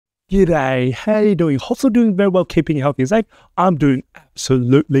G'day, how you doing? Hopefully doing very well, keeping you healthy and safe. I'm doing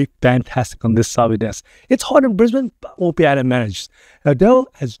absolutely fantastic on this side of the desk. It's hot in Brisbane, but we'll be able to manage. Now, Dell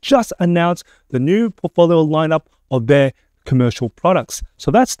has just announced the new portfolio lineup of their commercial products.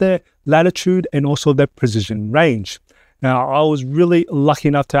 So that's their Latitude and also their Precision range. Now, I was really lucky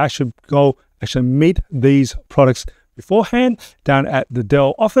enough to actually meet these products beforehand down at the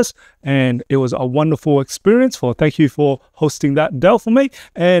Dell office, and it was a wonderful experience. Thank you for hosting that, Dell, for me.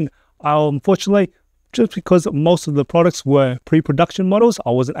 And unfortunately, just because most of the products were pre-production models,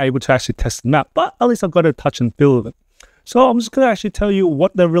 I wasn't able to actually test them out, but at least I got a touch and feel of it. So I'm just going to actually tell you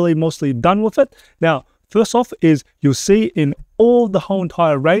what they're really mostly done with it. Now, first off is you'll see in the whole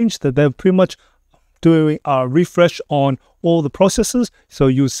entire range that they're pretty much doing a refresh on all the processors. So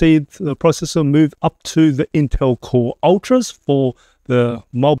you'll see the processor move up to the Intel Core Ultras for the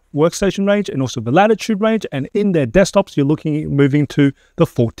mobile workstation range and also the Latitude range. And in their desktops, you're looking at moving to the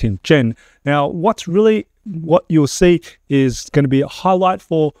 14th gen. Now, what you'll see is going to be a highlight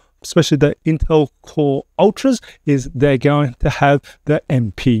for especially the Intel Core Ultras is they're going to have the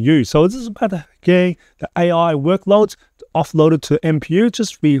NPU. So this is about getting the AI workloads offloaded to the NPU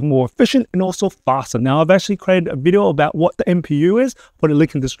just to be more efficient and also faster. Now, I've actually created a video about what the NPU is. Put a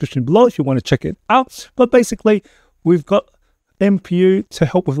link in the description below if you want to check it out. But basically, we've got NPU to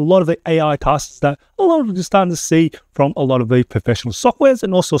help with a lot of the AI tasks that a lot of you are starting to see from a lot of the professional softwares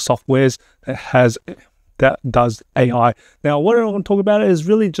and also softwares that does AI. Now, what I want to talk about is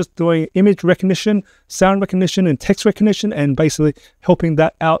really just doing image recognition, sound recognition, and text recognition, and basically helping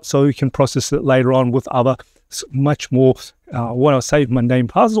that out so you can process it later on with other much more, what I'll say, mundane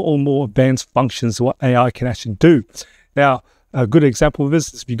tasks or more advanced functions of what AI can actually do. Now, a good example of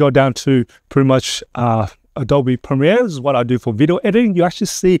this is if you go down to pretty much Adobe Premiere, this is what I do for video editing. You actually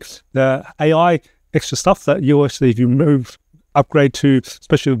see the AI extra stuff that you actually, if you upgrade to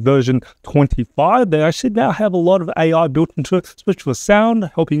especially version 25, they actually now have a lot of AI built into it, especially for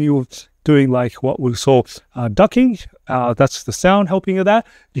sound, helping you with doing like what we saw ducking. That's the sound helping you that.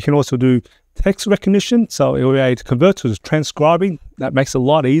 You can also do text recognition, so it will be able to convert to transcribing. That makes it a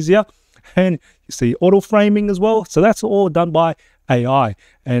lot easier. And you see auto framing as well. So that's all done by AI,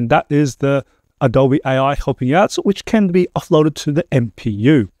 and that is the Adobe AI helping you out, so which can be offloaded to the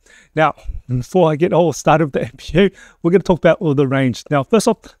NPU. Now, before I get all started with the NPU, we're going to talk about all the range. Now, first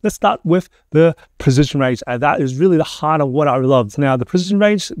off, let's start with the Precision range. And that is really the heart of what I love. Now, the Precision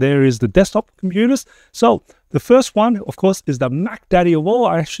range, there is the desktop computers. So the first one, of course, is the Mac Daddy of all.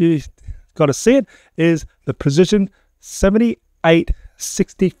 I actually got to see it, is the Precision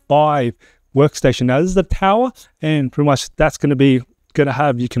 7865 workstation. Now, this is the tower, and pretty much that's going to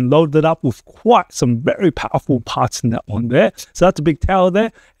have, you can load it up with quite some very powerful parts in that one there. So that's a big tower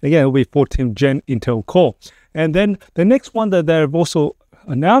there. And again, it'll be 14th gen Intel Core. And then the next one that they've also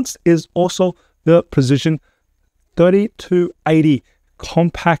announced is also the Precision 3280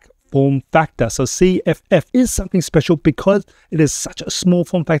 compact form factor. So CFF is something special because it is such a small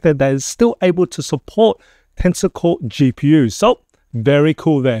form factor that is still able to support Tensor Core GPUs. So very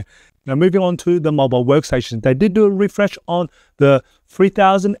cool there. Now, moving on to the mobile workstations, they did do a refresh on the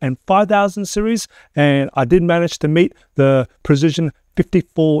 3000 and 5000 series, and I did manage to meet the Precision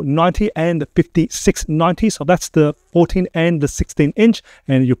 5490 and the 5690. So that's the 14 and the 16 inch.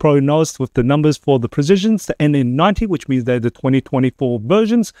 And you probably noticed with the numbers for the Precisions, the end in 90, which means they're the 2024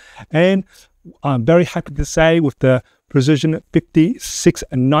 versions. And I'm very happy to say with the Precision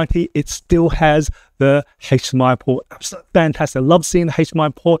 5690, it still has the HDMI port. Absolutely fantastic. I love seeing the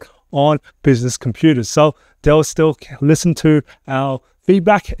HDMI port on business computers. So they'll still listen to our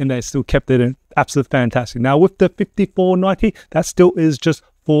feedback and they still kept it in. Absolutely fantastic. Now with the 5490, that still is just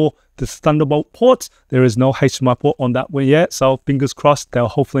for the Thunderbolt ports. There is no HDMI port on that one yet. So fingers crossed, they'll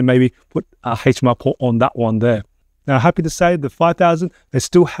hopefully maybe put a HDMI port on that one there. Now, happy to say the 5000, they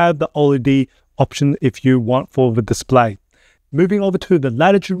still have the OLED option if you want for the display. Moving over to the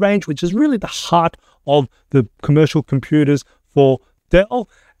Latitude range, which is really the heart of the commercial computers for Dell.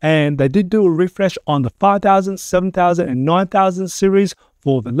 And they did do a refresh on the 5000, 7000, and 9000 series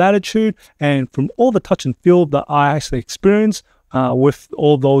for the Latitude. And from all the touch and feel that I actually experienced with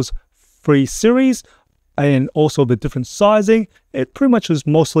all those three series and also the different sizing, it pretty much was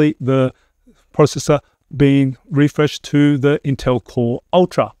mostly the processor being refreshed to the Intel Core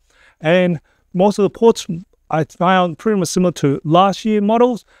Ultra. And most of the ports I found pretty much similar to last year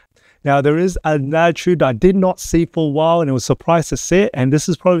models. Now, there is a Latitude I did not see for a while, and I was surprised to see it. And this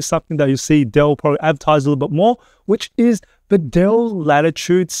is probably something that you see Dell probably advertise a little bit more, which is the Dell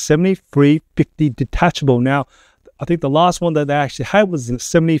Latitude 7350 detachable. Now, I think the last one that they actually had was the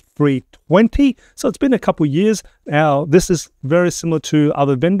 7320. So it's been a couple of years. Now, this is very similar to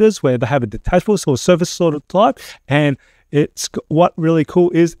other vendors where they have a detachable, so a surface sort of type. And what really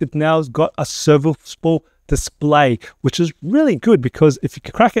cool is it now has got a serviceable display, which is really good because if you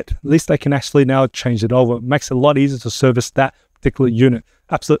can crack it, at least they can actually now change it over. It makes it a lot easier to service that particular unit.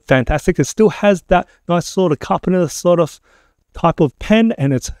 Absolutely fantastic. It still has that nice sort of carpenter sort of type of pen,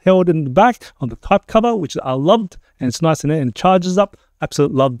 and it's held in the back on the type cover, which I loved, and it's nice in there and it charges up.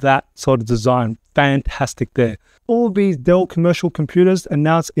 Absolutely love that sort of design. Fantastic there. All of these Dell commercial computers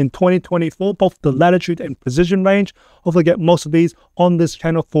announced in 2024, both the Latitude and Precision range. Hopefully get most of these on this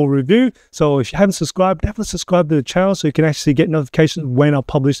channel for review. So if you haven't subscribed, definitely subscribe to the channel so you can actually get notifications when I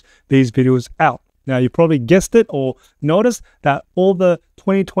publish these videos out. Now, you probably guessed it or noticed that all the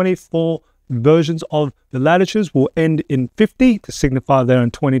 2024 versions of the Latitudes will end in 50 to signify they're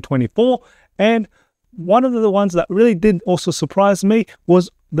in 2024. And one of the ones that really did also surprise me was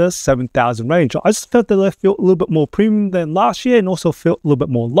the 7000 range. I just felt that they felt a little bit more premium than last year and also felt a little bit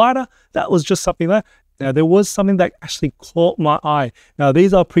more lighter. That was just something that, now there was something that actually caught my eye. Now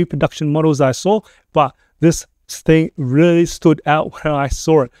these are pre-production models I saw, but this thing really stood out when I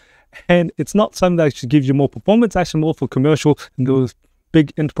saw it. And it's not something that should give you more performance, actually more for commercial and those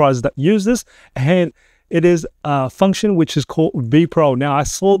big enterprises that use this. And it is a function which is called vPro. Now, I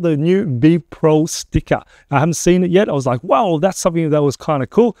saw the new vPro sticker. I haven't seen it yet. I was like, wow, that's something that was kind of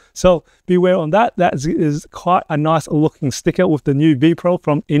cool. So beware on that. That is quite a nice looking sticker with the new vPro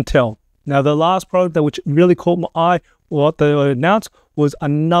from Intel. Now, the last product that which really caught my eye, what they announced, was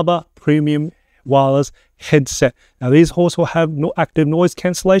another premium wireless headset. Now, these also have no active noise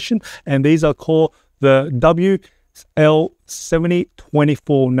cancellation, and these are called the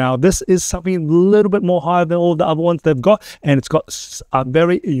L7024. Now, this is something a little bit more higher than all the other ones they've got, and it's got a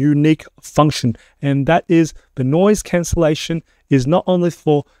very unique function, and that is the noise cancellation is not only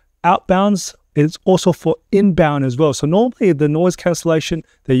for outbounds, it's also for inbound as well. So normally the noise cancellation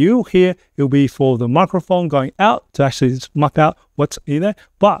that you'll hear, it'll be for the microphone going out to actually muck out what's in there,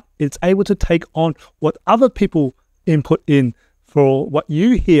 but it's able to take on what other people input in for what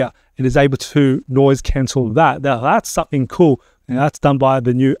you hear. It is able to noise cancel that. Now that's something cool, and that's done by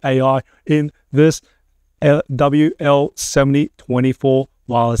the new AI in this WL7024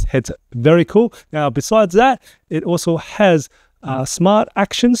 wireless headset. Very cool. Now besides that, it also has smart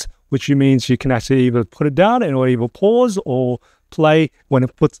actions, which means you can actually either put it down and or either pause or play when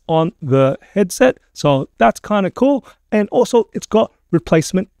it puts on the headset. So that's kind of cool. And also it's got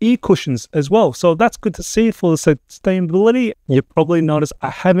replacement ear cushions as well. So that's good to see for the sustainability. You probably noticed I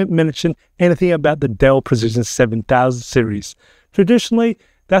haven't mentioned anything about the Dell Precision 7000 series. Traditionally,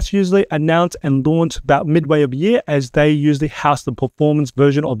 that's usually announced and launched about midway of the year, as they usually house the performance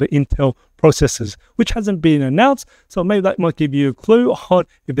version of the Intel processors, which hasn't been announced. So maybe that might give you a clue on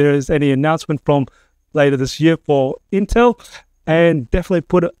if there is any announcement from later this year for Intel. And definitely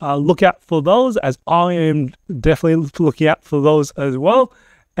put a look out for those, as I am definitely looking out for those as well.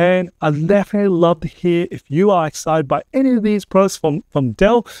 And I'd definitely love to hear if you are excited by any of these products from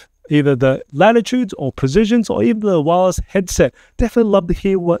Dell, either the Latitudes or Precisions or even the wireless headset. Definitely love to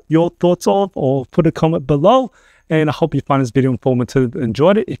hear what your thoughts are, or put a comment below. And I hope you find this video informative and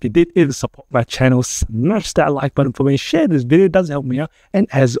enjoyed it. If you did, either support my channel, smash that like button for me, share this video, it does help me out. And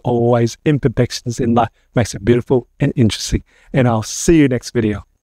as always, imperfections in life makes it beautiful and interesting. And I'll see you next video.